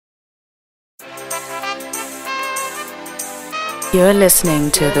You're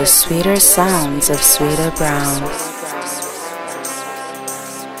listening to the sweeter sounds of SweeterBrown.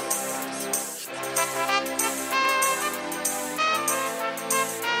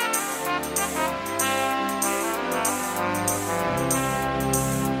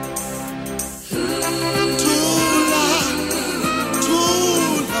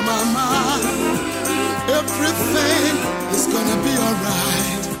 Everything is gonna be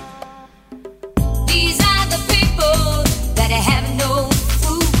alright. These are the people that have no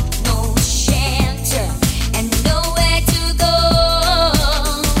food, no shelter, and nowhere to go.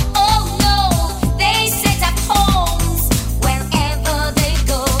 Oh no, they set up homes wherever they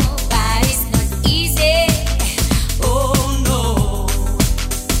go, but it's not easy. Oh no,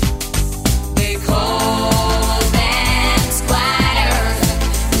 they call them squatters.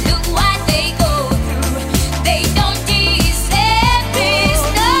 Look what they go through. They don't deserve peace,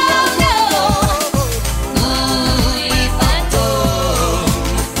 no, no.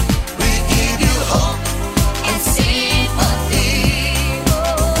 We give you hope And sympathy.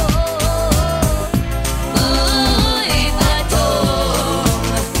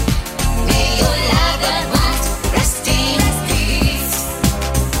 May your loved ones rest in peace.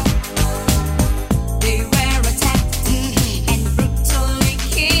 They were attacked and brutally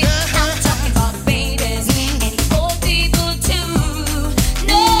killed. I'm talking about babies and old people too.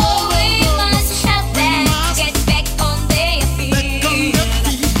 No, we must help them get back on their feet.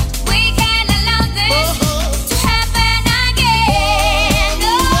 We can't allow this to happen again.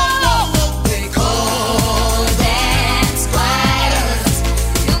 No, they call them squatters.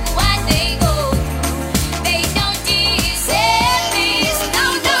 Look what they go through. They don't deserve peace. No,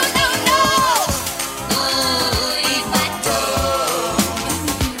 no, no, no. If I don't,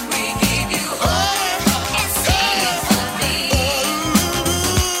 we give you hope and sympathy.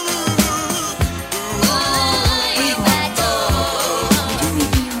 If I don't,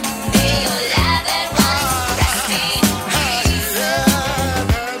 may your loved ones rest in peace.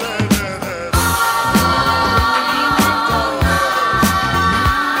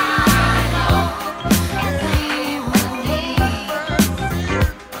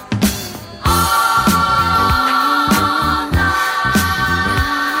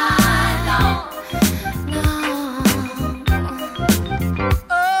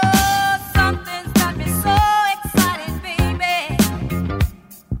 Oh, something's got me so excited, baby.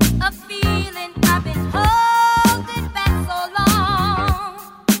 A feeling I've been holding back so long.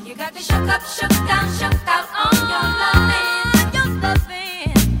 You got me shook up, shook down on your loving,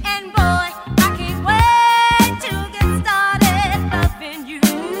 and boy, I can't wait to get started loving you.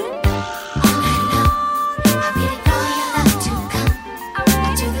 All night long, I'm waiting for your love to come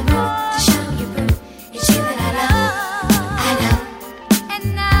to the room to show you proof it's you that I love. And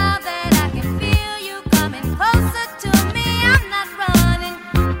now that I can feel you coming closer to me, I'm not running.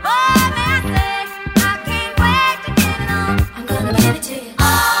 Oh, may I say, I can't wait to get it on. I'm gonna give it to you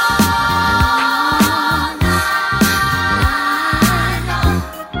all night long.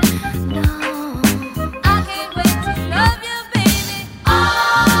 No, I can't wait to love you, baby, all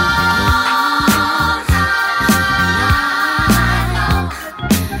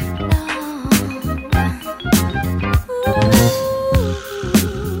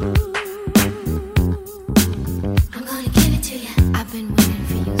I'm gonna give it to you. I've been waiting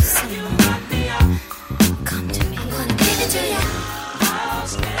for you so long. Come to me. I'm gonna give it to you.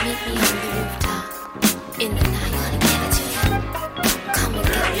 Meet me on the rooftop in the night. I'm gonna give it to you. Come and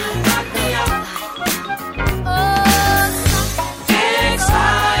get my love tonight. Oh,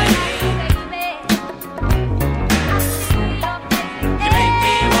 exciting, baby. You make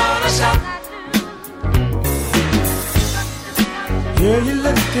me wanna shout. Girl, you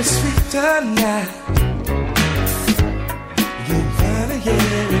lookin' sweet tonight. You find it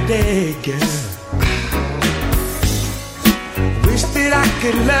every day, girl. Wish that I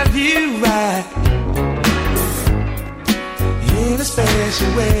could love you right in a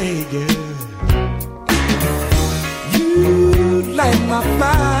special way, girl. You light my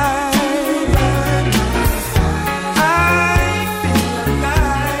fire. I feel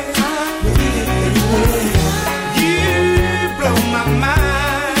alive with you. You blow my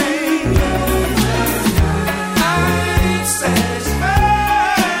mind. I'm satisfied.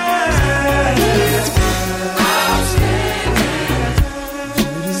 I'll stand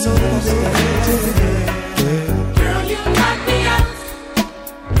Girl, you knock me out.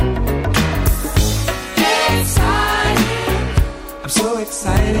 Excited. I'm so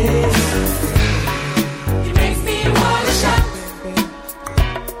excited. You make me wanna shout.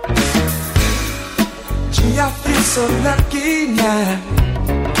 Gee, I feel so lucky now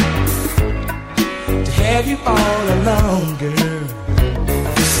to have you all alone, girl.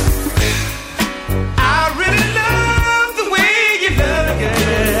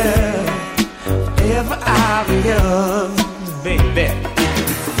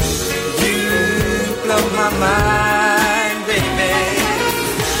 mind, baby.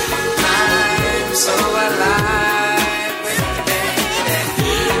 I'm so alive, baby.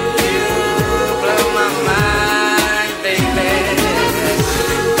 You blow my mind, baby.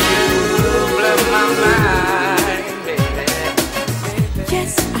 You blow my mind, baby.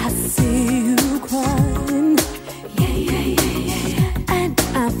 Yes, I see you crying. Yeah, yeah, yeah, yeah, yeah. And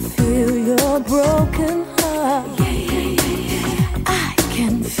I feel your broken heart. Yeah, yeah, yeah, yeah, yeah. I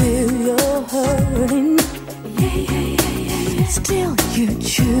can feel your hurting. Yeah, yeah, yeah, yeah, yeah. Still, you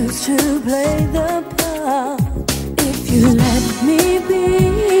choose to play the part. If you let me be,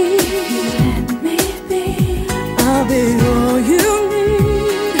 I'll be all you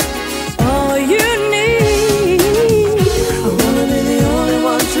need, all you need. I wanna be the only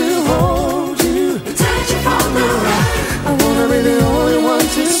one to hold you, touch you from the right. I wanna be the only one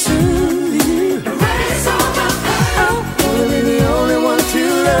to soothe you, erase all the pain. I wanna be the only one to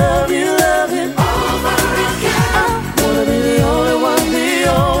love you over again. I wanna be the only one, the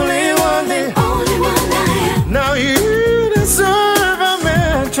only one, the only one I am. Now you deserve a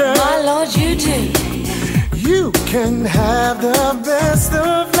mention. My Lord, you do. You can have the best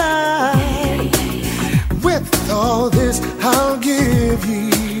of life. With all this, I'll give you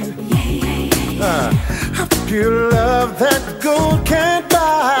a pure love that gold can't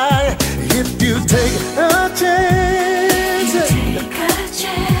buy. If you take a chance,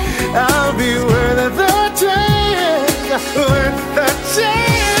 I'll be worth the chance, worth the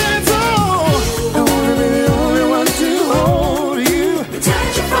chance. Oh, I wanna be the only one to hold you,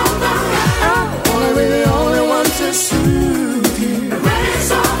 Touch you from the right. I wanna be the only one to soothe you,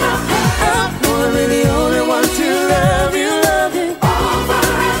 Erase all the pain. I wanna be the only one to love you Over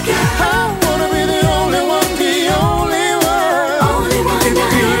again. I wanna be the only one, the only one. Only one If I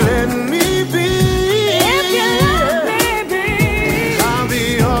you am. let me be, If you let me be. I'll be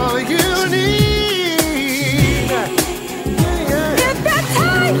all you need. Yeah. If that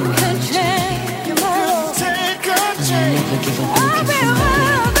time can change your mind, Take a chance. I'll be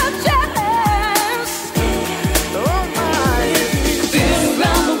worth the chance. Oh my. Been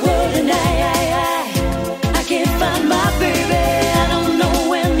around the world and I can't find my baby. I don't know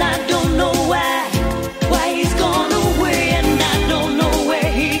when, I don't know why he's gone away, and I don't know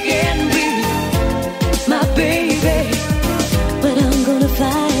where he can be, my baby. But I'm gonna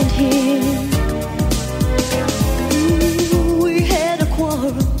find him. Ooh, we had a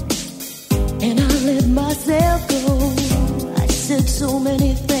quarrel, and I let myself go. I said so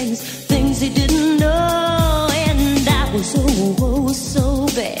many things he didn't know, and I was so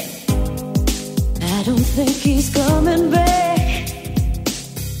bad. I don't think he's coming back.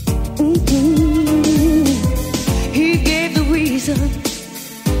 He gave the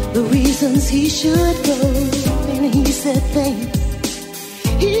reasons he should go, and he said things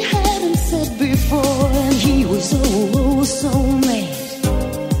he hadn't said before, and he was so mad.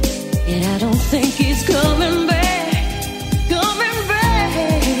 And I don't think he's coming back, coming back.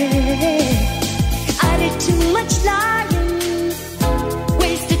 I did too much lying,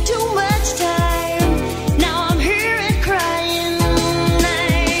 wasted too much time. Now I'm here and crying.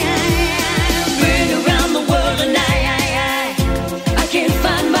 I've been around the world and I can't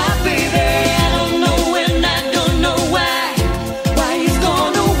find my baby. I don't know when, I don't know why he's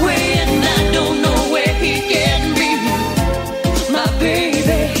gone away, and I don't know where he can be, my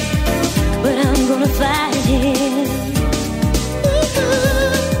baby. But I'm gonna find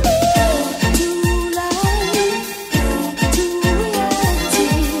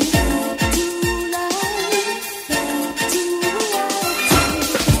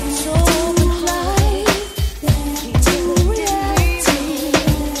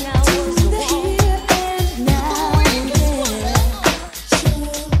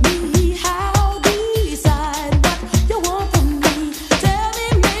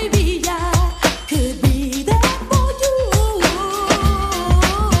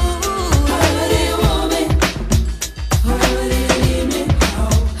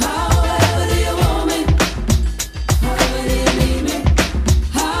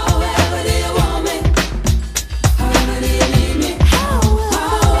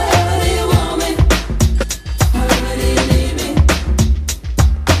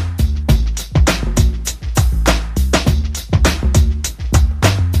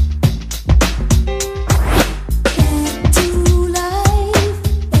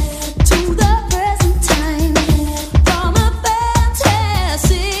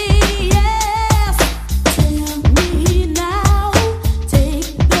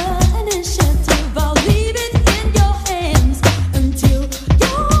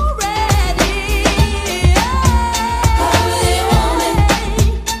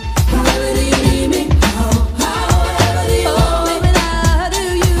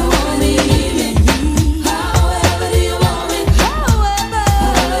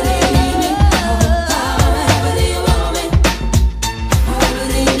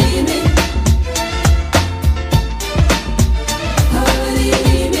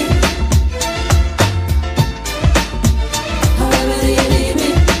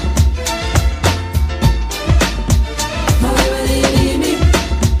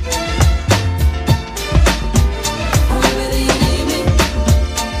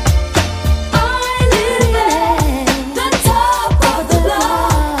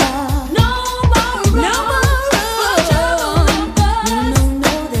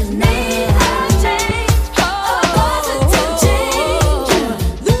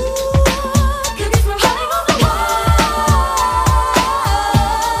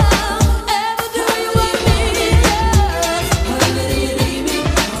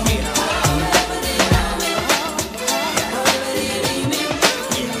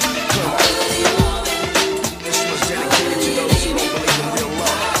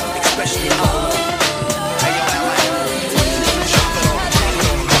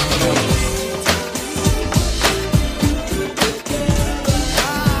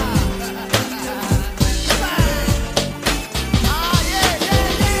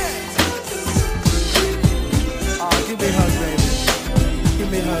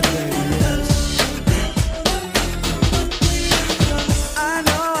sweetheart, baby, yes. I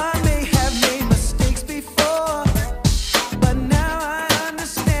know I may have made mistakes before, but now I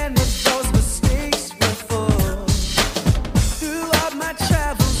understand what those mistakes were for. Throughout my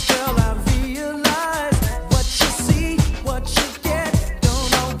travels, girl, I realized what you see, what you get,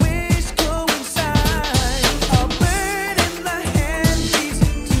 don't always coincide. A bird in the hand leaves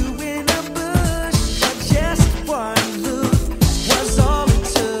two in a bush, but just one look was all it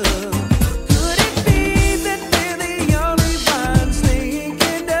took. Could it be that we're the only ones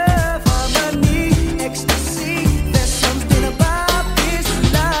thinking of harmony, ecstasy? There's something about this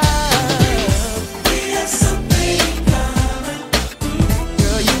love. We have something in common.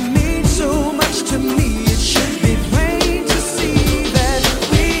 Girl, you mean so much to me. It should be plain to see that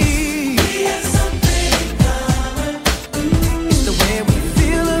we have something in common. It's the way we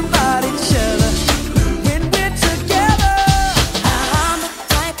feel about each other when we're together. I'm the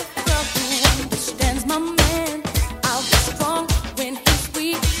type of girl who understands my man. I'll be strong when he's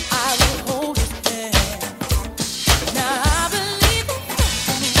weak. I will hold his hand. Now I believe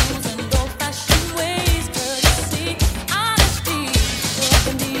in rules and old-fashioned ways, courtesy, honesty, like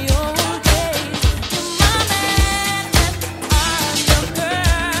in the old days. You're my man and I'm your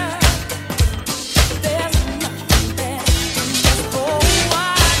girl. There's nothing better in this whole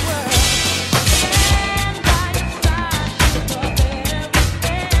wide world. Stand by your side, you're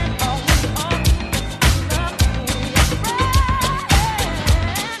everything, always on me, love me,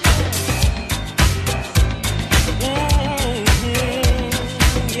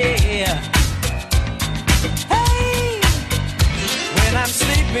 Yeah. Hey, when I'm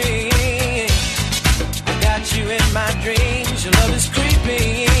sleeping, I got you in my dreams. Your love is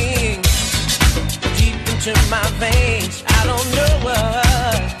creeping deep into my veins. I don't know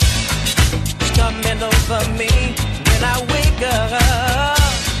what's coming over me when I wake up.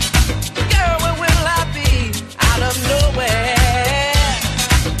 Girl, where will I be? Out of nowhere,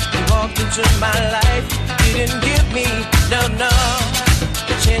 you walked into my life. Didn't give me no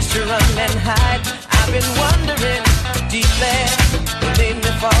chance to run and hide. I've been wondering deeply. You made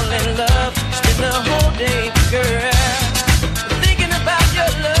me fall in love. Spend the whole day, girl, thinking about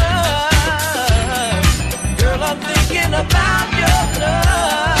your love. Girl, I'm thinking about your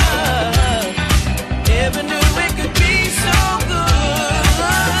love. Never knew it could be so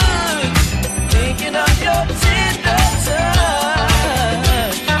good. Thinking of your tender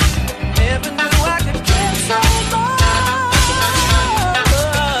touch. Never knew I could get so much.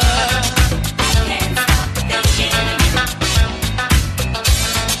 can't stop thinking of you.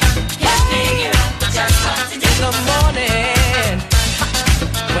 Can't figure out just what to do. In the morning,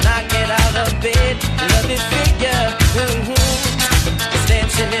 when I get out of bed, love your figure, it's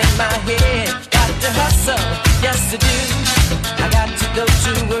dancing in my head. Got to hustle, yes I do. I got to go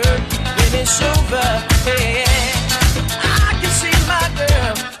to work when it's over. Yeah, I can see my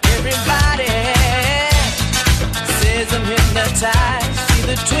girl. Everybody says I'm hypnotized. See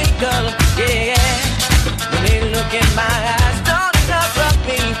the twinkle, yeah. When they look in my eyes, don't interrupt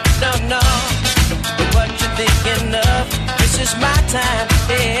me, no. But what you thinking of? This is my time,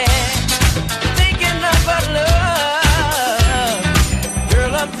 yeah. Thinking of our love.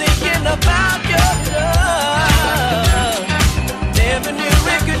 Girl, I'm thinking about your love. Never knew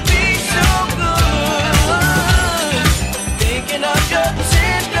it could be so good. Thinking of your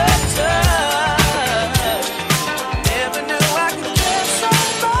tender touch. Never knew I could get so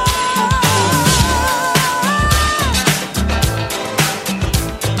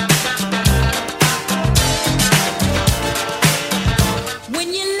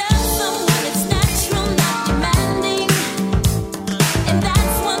When you love someone, it's natural, not demanding. And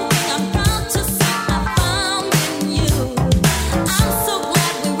that's one thing I'm proud to say I found in you. I'm so glad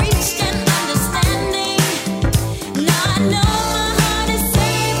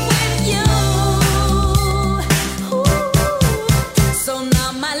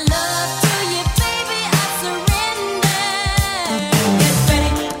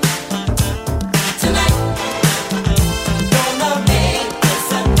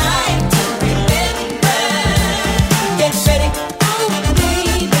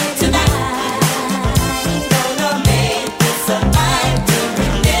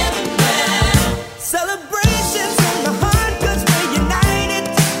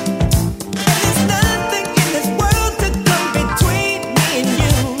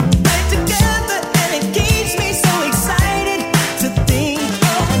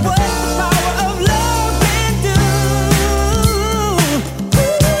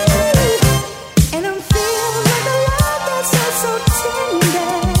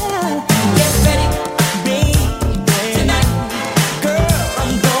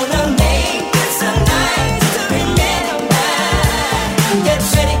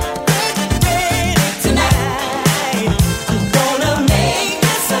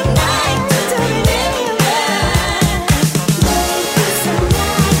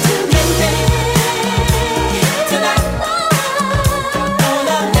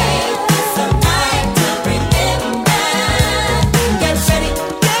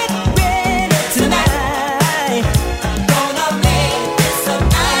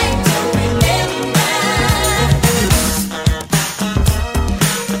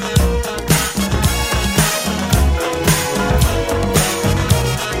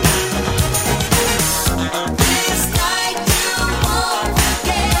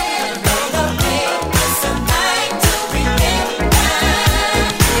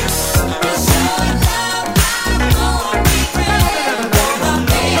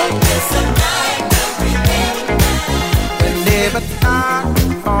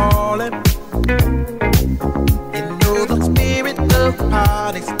the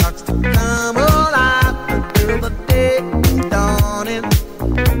party starts to come alive until the day is dawning.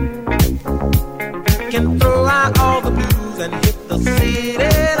 Can throw out all the blues and hit the city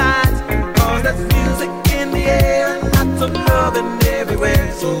lights, 'cause there's music in the air and lots of loving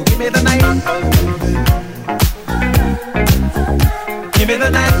everywhere. So give me the night, give me the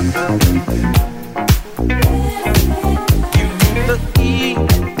night. You need the heat,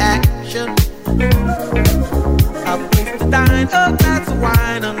 action, a place to dine, a glass of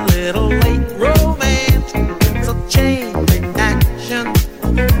wine, a little late romance. It's a chain reaction.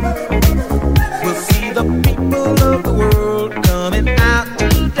 We'll see the people of the world coming out to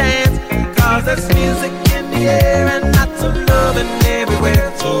dance, 'cause there's music in the air and lots of loving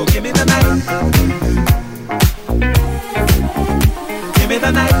everywhere. So give me the night, give me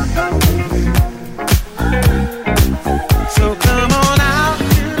the night. So come on out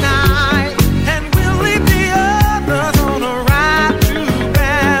tonight and we'll leave the others on a ride to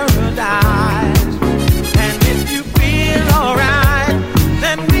paradise.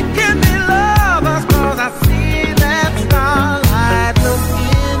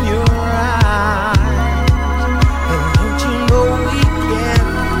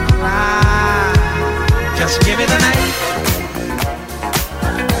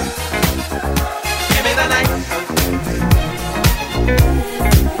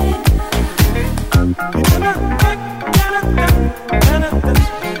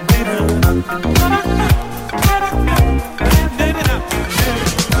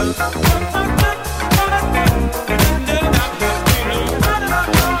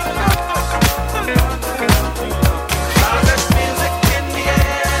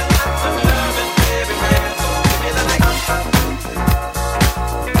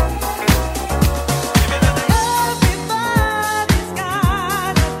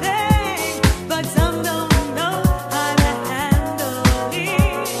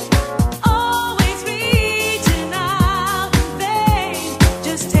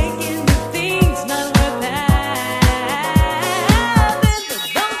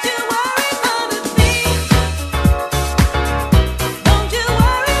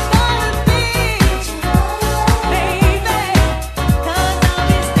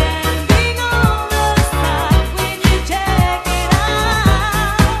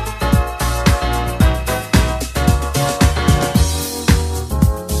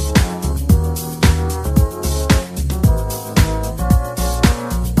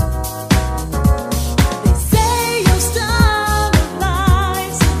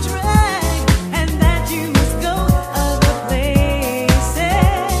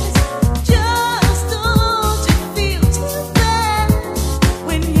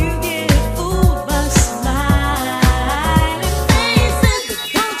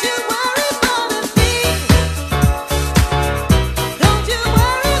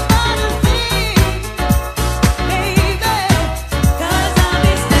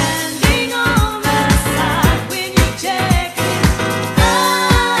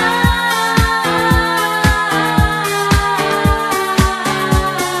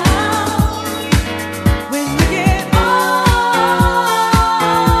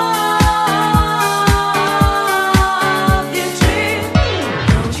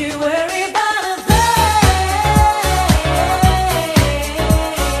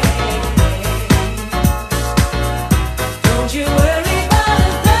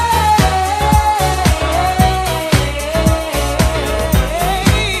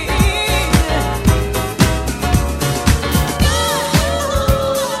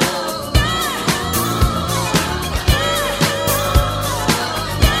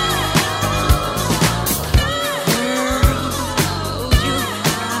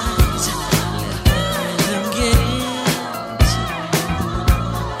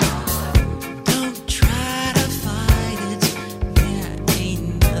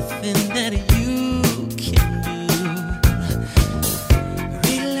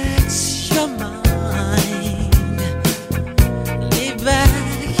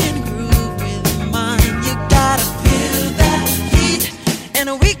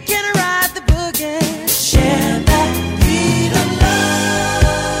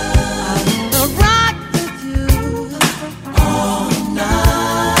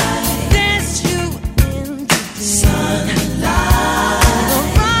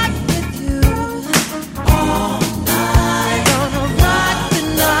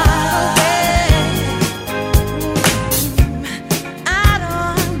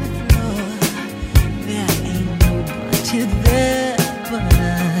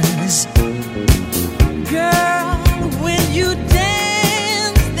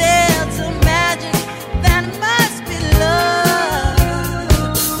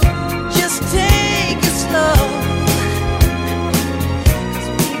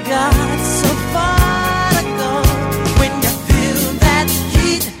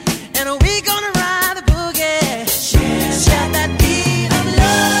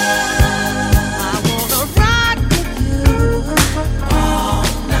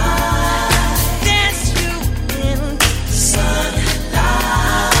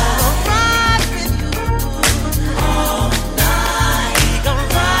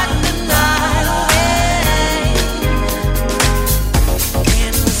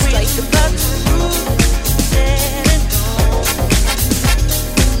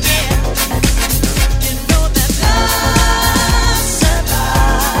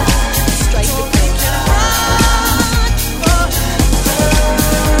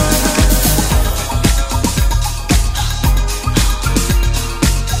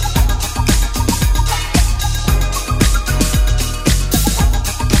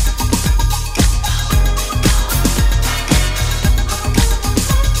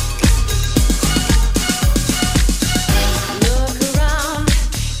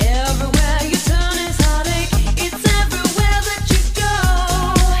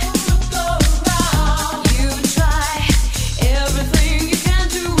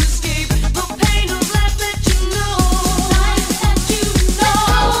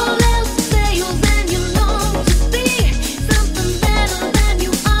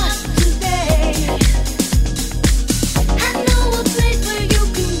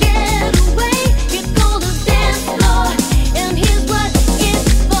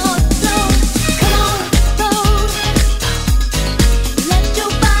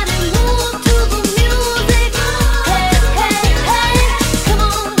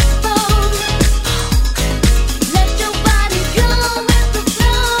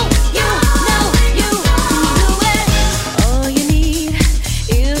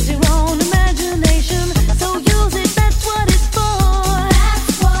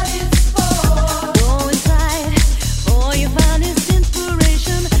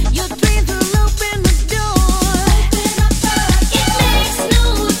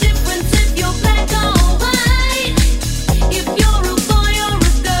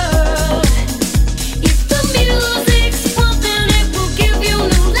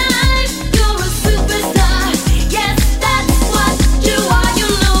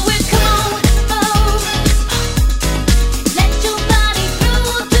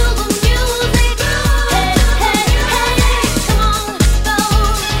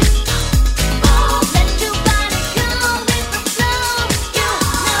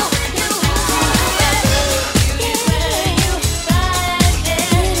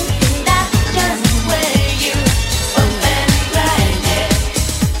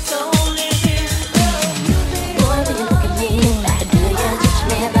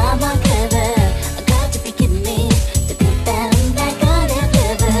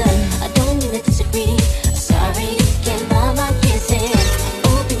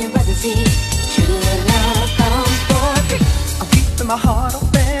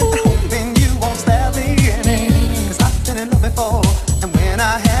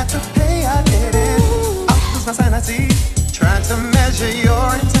 to your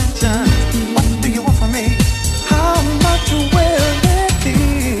intention. What do you want from me? How much will it be?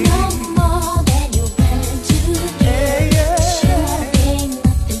 No more than you're willing to do. Yeah, yeah. Sure ain't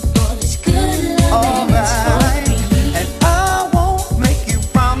nothing for this good love All and it's for right. free. And I won't make you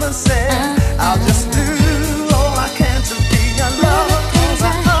promises. I'll just do all I can to be your lover. 'Cause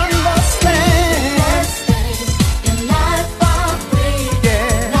I understand. Best things in life are free.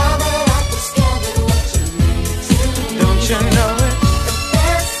 Yeah. Now that I've discovered what you mean to me. Don't you know it? The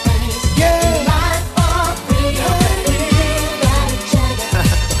best things Yeah. in life are free. We got each other.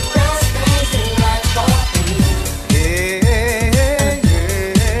 Best things in life are free. Yeah,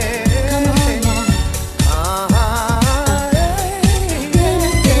 yeah. Come on now.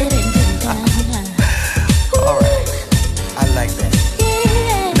 All right. I like that.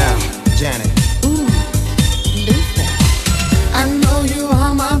 Now, Janet. I know you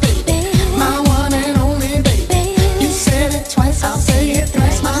are my baby, my one and only baby. You said it twice, I'll say it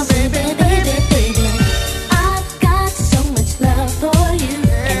thrice, my baby, baby, baby. I've got so much love for you,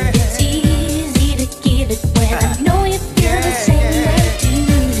 and it's easy to give it when I know you feel the same way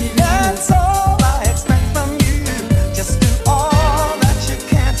too. That's all I expect from you. Just do all that you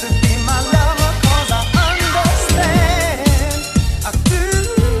can to be my lover. 'Cause I understand. I do.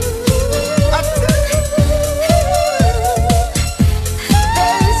 I do.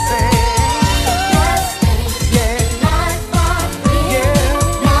 They say, Best things yeah, in life are free.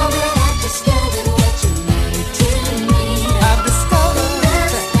 yeah. Now that I've discovered what you mean to me. I've discovered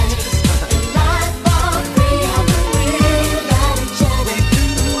Best things in life are free. We got each other.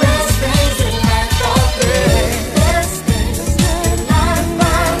 Best things in life are free. Best things in life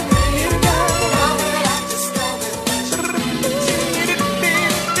are free. Now that I've discovered what you mean to me.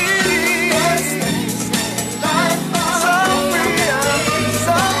 Best things in life are free.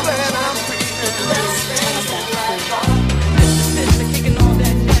 so glad I'm free. Best things in life are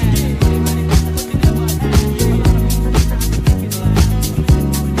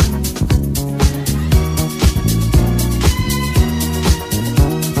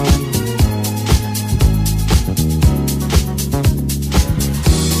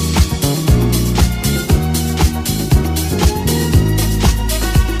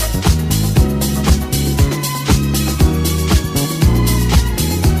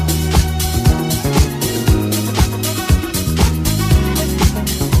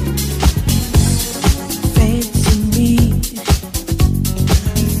Fancy me,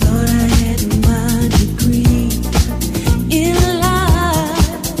 thought I had my degree in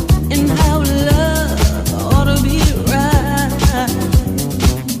life and how love ought to be right.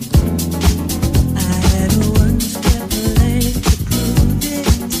 I had a one-step plan to prove it.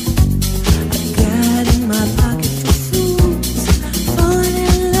 I got in my pocket for fools, falling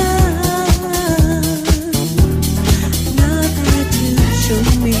in love. Now that you show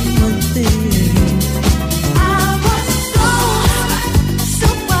me one thing. I was so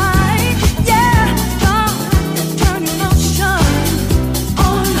white, yeah, thought I could turn emotion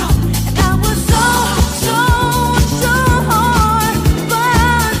on, and I was so hard,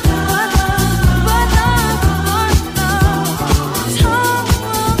 but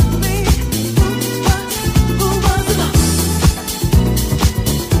told me who was the boss.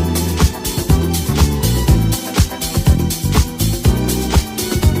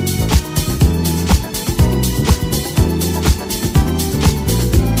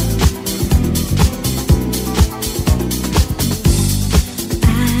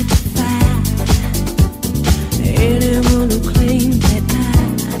 I defy anyone who claimed that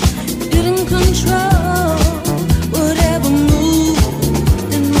I didn't control whatever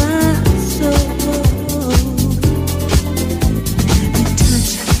moved in my soul. You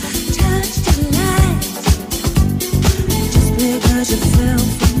touched the light just because you fell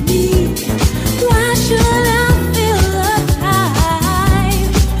for me.